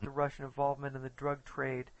 about the Russian involvement in the drug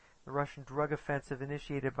trade, the Russian drug offensive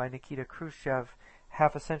initiated by Nikita Khrushchev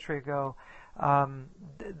half a century ago.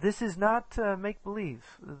 This is not make-believe.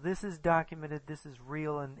 This is documented, this is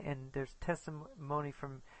real, and there's testimony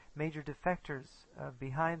from major defectors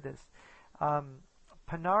behind this.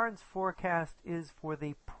 Panarin's forecast is for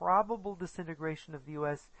the probable disintegration of the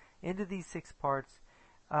U.S. into these 6 parts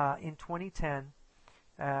in 2010,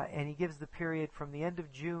 and he gives the period from the end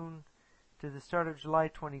of June to the start of July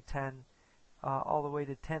 2010, all the way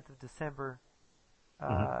to 10th of December.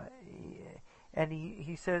 And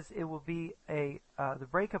he says it will be the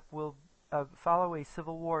breakup will follow a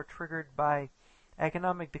civil war triggered by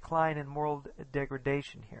economic decline and moral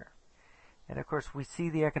degradation here. And of course, we see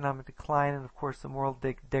the economic decline, and of course, the moral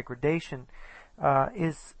degradation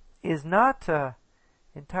is not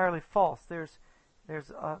entirely false. There's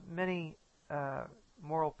many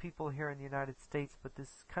moral people here in the United States, but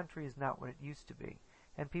this country is not what it used to be,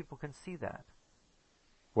 and people can see that.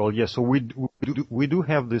 Well, yes. So we do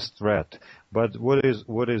have this threat, but what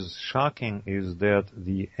is shocking is that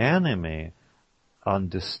the enemy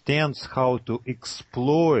understands how to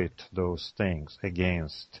exploit those things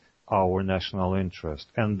against our national interest,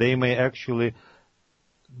 and they may actually,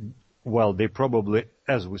 well, they probably,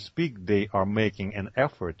 as we speak, they are making an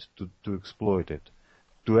effort to exploit it,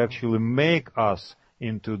 to actually make us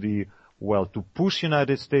into the, well, to push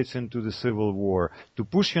United States into the civil war, to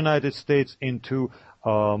push United States into,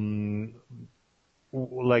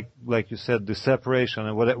 like you said, the separation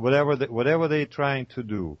and whatever they're trying to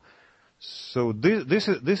do. So this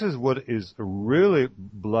is what is really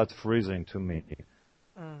blood freezing to me.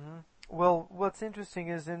 Mm-hmm. Well, what's interesting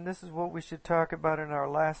is, and this is what we should talk about in our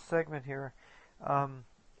last segment here, and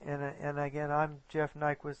again, I'm Jeff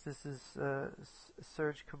Nyquist, this is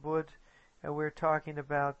Serge Kabud, and we're talking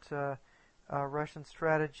about Russian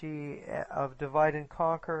strategy of divide and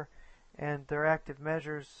conquer and their active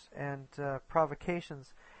measures and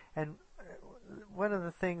provocations. And one of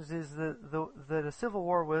the things is that a civil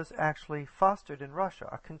war was actually fostered in Russia,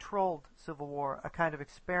 a controlled civil war, a kind of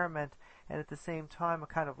experiment, and at the same time a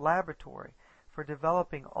kind of laboratory for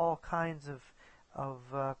developing all kinds of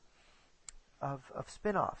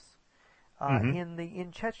spin-offs.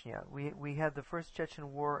 In Chechnya, we had the first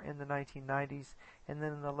Chechen war in the 1990s, and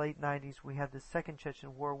then in the late 90s we had the second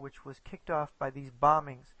Chechen war, which was kicked off by these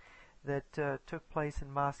bombings that took place in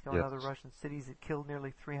Moscow and other Russian cities. It killed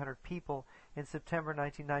nearly 300 people in September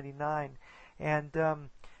 1999. And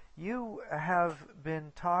you have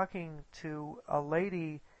been talking to a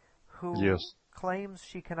lady who claims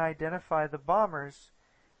she can identify the bombers,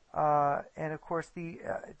 and of course,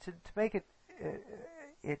 to make it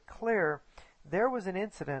clear, there was an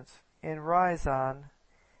incident in Ryazan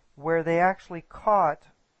where they actually caught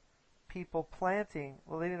people planting.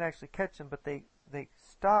 Well, they didn't actually catch them, but they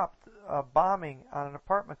stopped bombing on an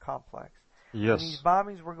apartment complex. Yes. And these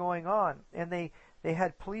bombings were going on, and they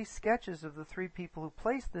had police sketches of the 3 people who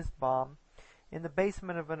placed this bomb in the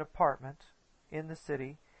basement of an apartment in the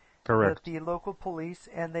city. Correct. The local police,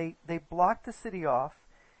 and they blocked the city off.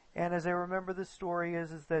 And as I remember, the story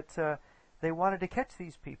is that they wanted to catch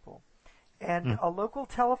these people, and a local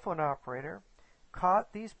telephone operator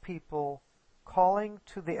caught these people calling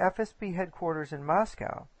to the FSB headquarters in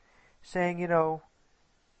Moscow, saying,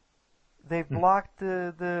 they've blocked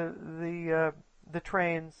the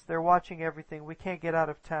trains, they're watching everything, we can't get out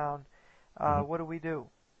of town, what do we do?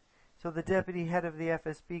 So the deputy head of the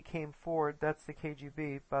FSB came forward, that's the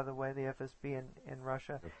KGB, by the way, the FSB in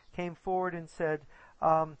Russia, came forward and said,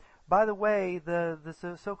 by the way,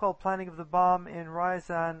 the so-called planning of the bomb in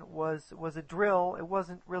Ryazan was a drill. It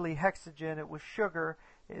wasn't really hexogen, it was sugar,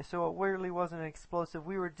 so it really wasn't an explosive.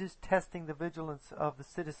 We were just testing the vigilance of the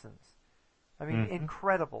citizens. I mean,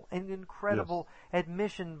 incredible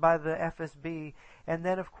admission by the FSB. And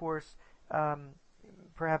then, of course,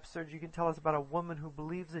 perhaps, Serge, you can tell us about a woman who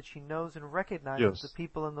believes that she knows and recognizes the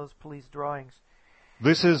people in those police drawings.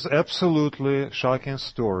 This is absolutely shocking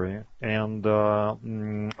story, and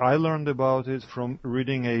I learned about it from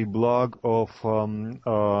reading a blog of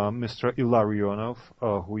Mr. Illarionov,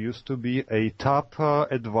 who used to be a top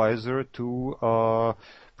advisor to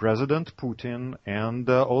President Putin and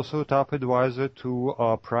also top advisor to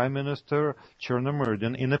Prime Minister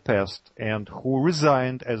Chernomyrdin in the past, and who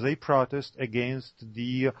resigned as a protest against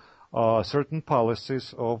the certain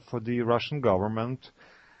policies of the Russian government,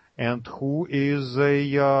 and who is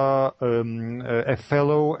a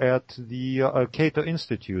fellow at the Cato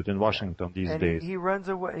Institute in Washington these days. He runs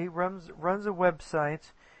a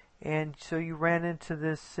website, and so you ran into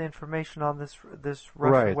this information on this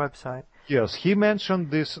Russian website. Yes, he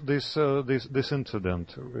mentioned this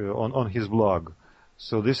incident on his blog.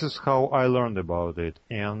 So this is how I learned about it,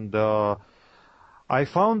 and I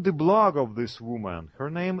found the blog of this woman.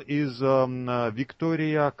 Her name is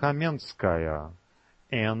Victoria Kamenskaya.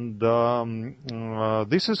 And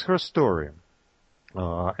this is her story.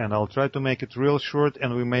 And I'll try to make it real short,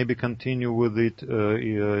 and we maybe continue with it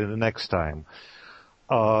next time.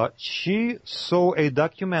 She saw a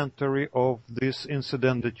documentary of this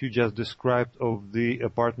incident that you just described, of the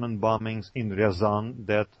apartment bombings in Ryazan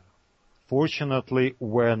that fortunately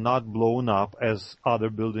were not blown up as other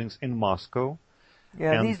buildings in Moscow.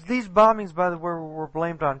 Yeah, these bombings, by the way, were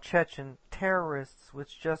blamed on Chechen terrorists,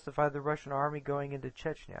 which justified the Russian army going into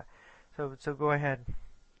Chechnya. So go ahead.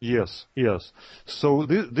 Yes. So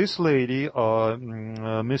this lady,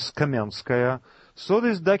 Miss Kamenskaya, saw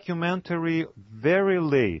this documentary very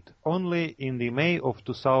late, only in the May of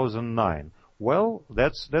 2009. Well,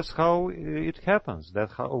 that's how it happens.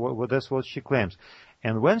 That's what she claims.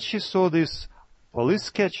 And when she saw these police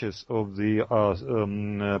sketches of the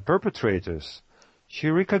perpetrators, she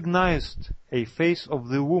recognized a face of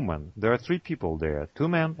the woman. There are 3 people there, 2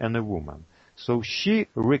 men and a woman. So she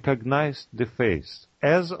recognized the face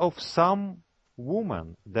as of some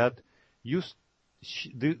woman that Miss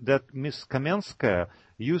Kamenskaya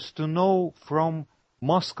used to know from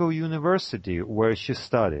Moscow University, where she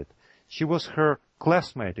studied. She was her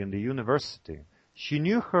classmate in the university. She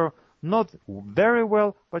knew her not very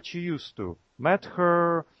well, but she used to. Met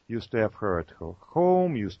her, used to have her at her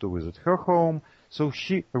home, used to visit her home. So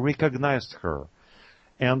she recognized her.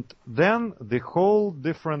 And then the whole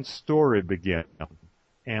different story began.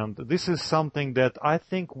 And this is something that I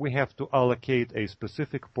think we have to allocate a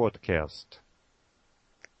specific podcast,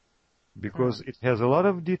 because it has a lot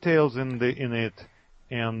of details in it,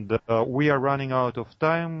 and we are running out of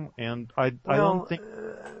time, and I don't think...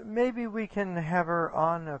 maybe we can have her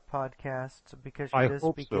on a podcast, because she does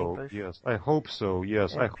speak English. Yes, I hope so,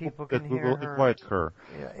 yes. I hope that we will invite her.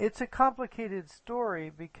 Yeah, it's a complicated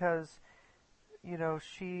story because,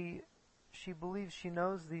 she believes she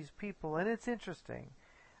knows these people, and it's interesting.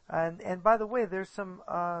 And by the way, there's some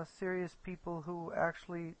serious people who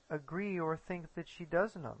actually agree or think that she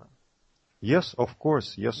does know them. Yes, of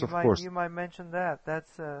course. You might mention that.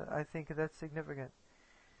 That's I think that's significant.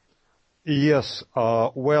 Yes.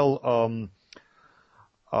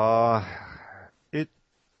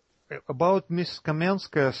 About Miss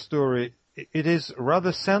Kamenskaya's story, it is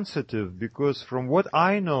rather sensitive, because from what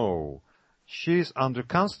I know, she's under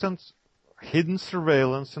constant hidden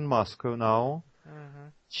surveillance in Moscow now. Mm-hmm.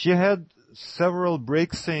 She had several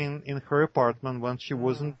breaks in her apartment when she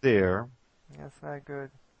wasn't there. That's not good.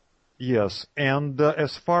 Yes, and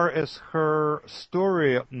as far as her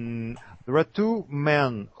story, there are 2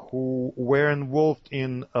 men who were involved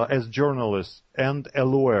in as journalists and a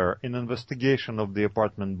lawyer in investigation of the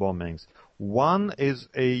apartment bombings. One is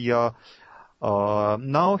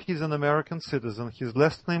now he's an American citizen. His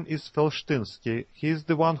last name is Felshtinsky. He's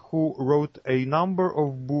the one who wrote a number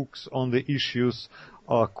of books on the issues,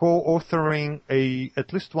 co-authoring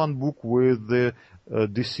at least one book with the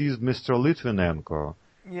deceased Mr. Litvinenko.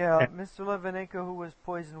 Yeah, Mr. Litvinenko, who was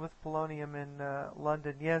poisoned with polonium in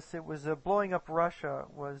London. Yes, it was Blowing Up Russia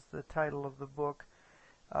was the title of the book.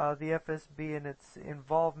 The FSB and its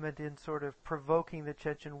involvement in sort of provoking the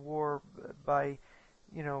Chechen War by,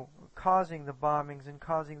 causing the bombings and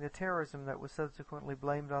causing the terrorism that was subsequently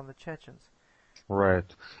blamed on the Chechens. Right.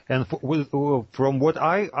 And from what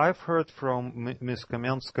I've heard from Ms.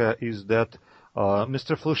 Kamenskaya is that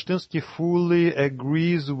Mr. Felshtinsky fully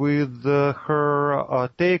agrees with her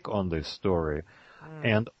take on this story.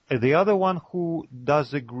 And the other one who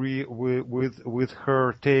does agree with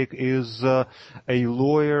her take is a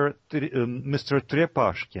lawyer, Mr.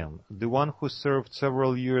 Trepashkin, the one who served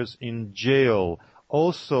several years in jail,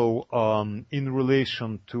 also in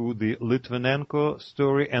relation to the Litvinenko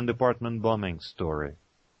story and apartment bombing story.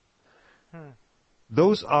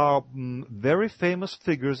 Those are very famous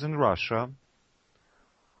figures in Russia,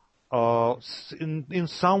 in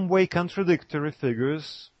some way contradictory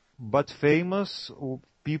figures, but famous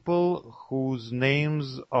people whose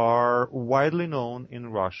names are widely known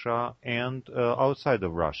in Russia and outside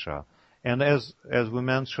of Russia. And as we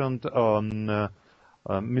mentioned, Mr.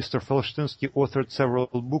 Felshtinsky authored several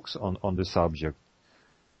books on the subject.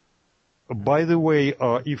 By the way,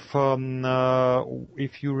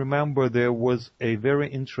 if you remember, there was a very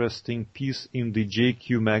interesting piece in the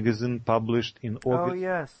JQ magazine published in August. Oh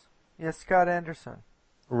yes, Scott Anderson.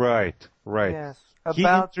 Right. Yes,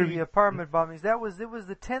 about the apartment bombings. It was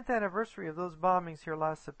the 10th anniversary of those bombings here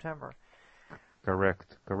last September.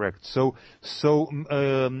 Correct. So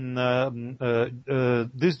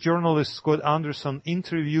this journalist Scott Anderson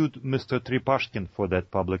interviewed Mr. Trepashkin for that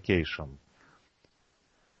publication.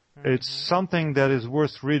 It's something that is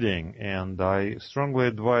worth reading, and I strongly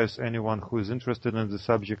advise anyone who is interested in the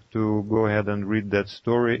subject to go ahead and read that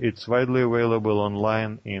story. It's widely available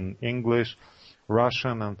online in English,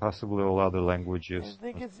 Russian, and possibly all other languages.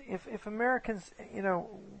 I think if Americans,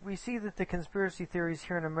 we see that the conspiracy theories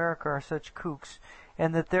here in America are such kooks,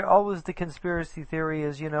 and that they're always the conspiracy theory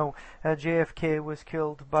is, JFK was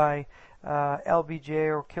killed by LBJ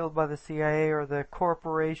or killed by the CIA or the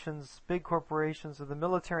corporations, big corporations of the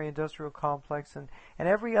military-industrial complex, and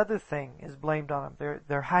every other thing is blamed on them.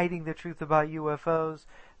 They're hiding the truth about UFOs.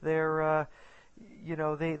 They're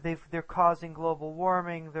they're causing global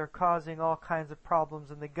warming. They're causing all kinds of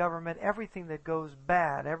problems in the government. Everything that goes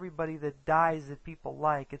bad, everybody that dies that people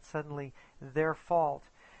like, it's suddenly their fault.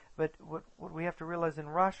 But what we have to realize in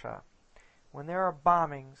Russia, when there are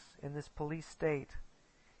bombings in this police state,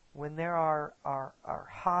 when there are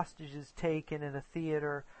hostages taken in a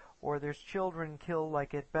theater, or there's children killed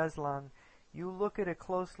like at Beslan, you look at it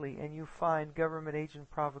closely and you find government agent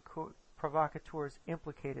provocateurs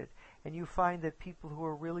implicated, and you find that people who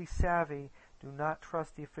are really savvy do not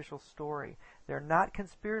trust the official story. They're not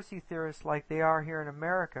conspiracy theorists like they are here in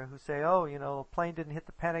America, who say, a plane didn't hit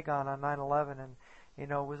the Pentagon on 9/11 and it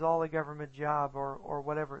was all a government job or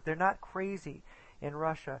whatever. They're not crazy in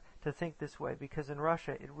Russia to think this way, because in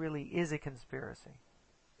Russia it really is a conspiracy.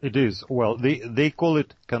 It is. Well, they call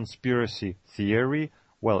it conspiracy theory.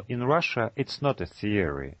 Well, in Russia it's not a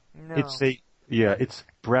theory. No. It's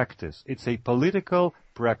practice. It's a political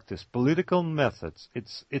practice, political methods.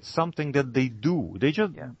 It's something that they do. They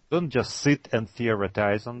just don't just sit and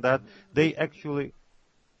theorize on that. They actually...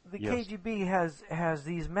 The KGB has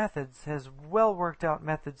these methods, has well worked out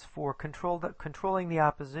methods for controlling the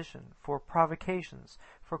opposition, for provocations,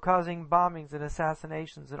 for causing bombings and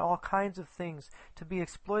assassinations and all kinds of things to be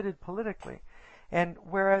exploited politically. And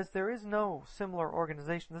whereas there is no similar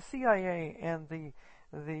organization, the CIA and the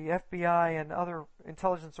FBI and other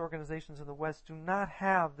intelligence organizations in the West do not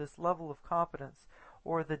have this level of competence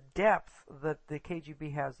or the depth that the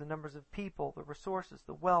KGB has, the numbers of people, the resources,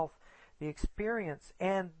 the wealth, the experience,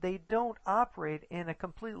 and they don't operate in a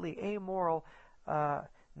completely amoral,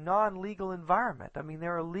 non-legal environment. I mean,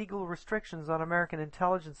 there are legal restrictions on American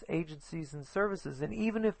intelligence agencies and services, and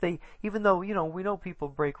even though we know people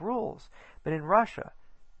break rules, but in Russia,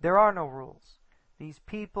 there are no rules. These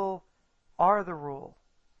people are the rule.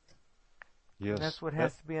 Yes. And that's what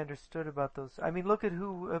has to be understood about those. I mean, look at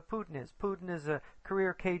who Putin is. Putin is a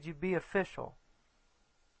career KGB official.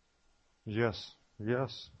 Yes.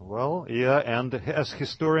 Well, and as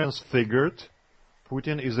historians figured,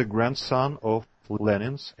 Putin is a grandson of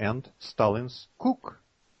Lenin's and Stalin's cook.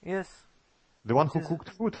 Yes. The one who cooked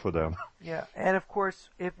food for them. Yeah, and of course,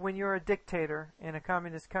 when you're a dictator in a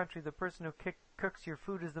communist country, the person who cooks your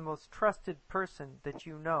food is the most trusted person that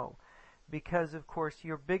you know, because of course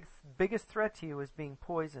your biggest threat to you is being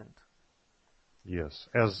poisoned. Yes,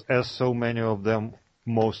 as so many of them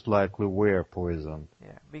most likely were poisoned.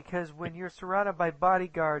 Yeah, because when you're surrounded by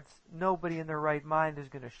bodyguards, nobody in their right mind is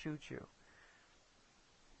going to shoot you.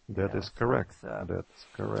 That is correct. That's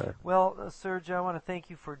correct. Well, Serge, I want to thank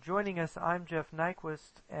you for joining us. I'm Jeff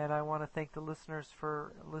Nyquist, and I want to thank the listeners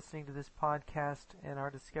for listening to this podcast and our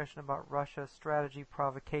discussion about Russia, strategy,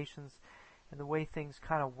 provocations, and the way things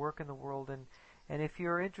kind of work in the world. And if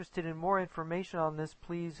you're interested in more information on this,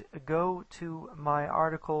 please go to my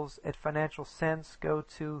articles at Financial Sense. Go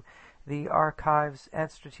to the archives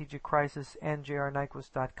at Strategic Crisis and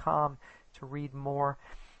jrnyquist.com to read more.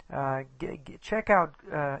 Check out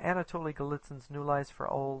Anatoly Golitsyn's New Lies for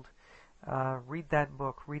Old. Read that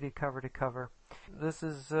book. Read it cover to cover. This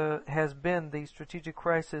has been the Strategic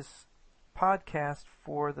Crisis podcast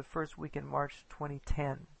for the first week in March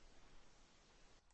 2010.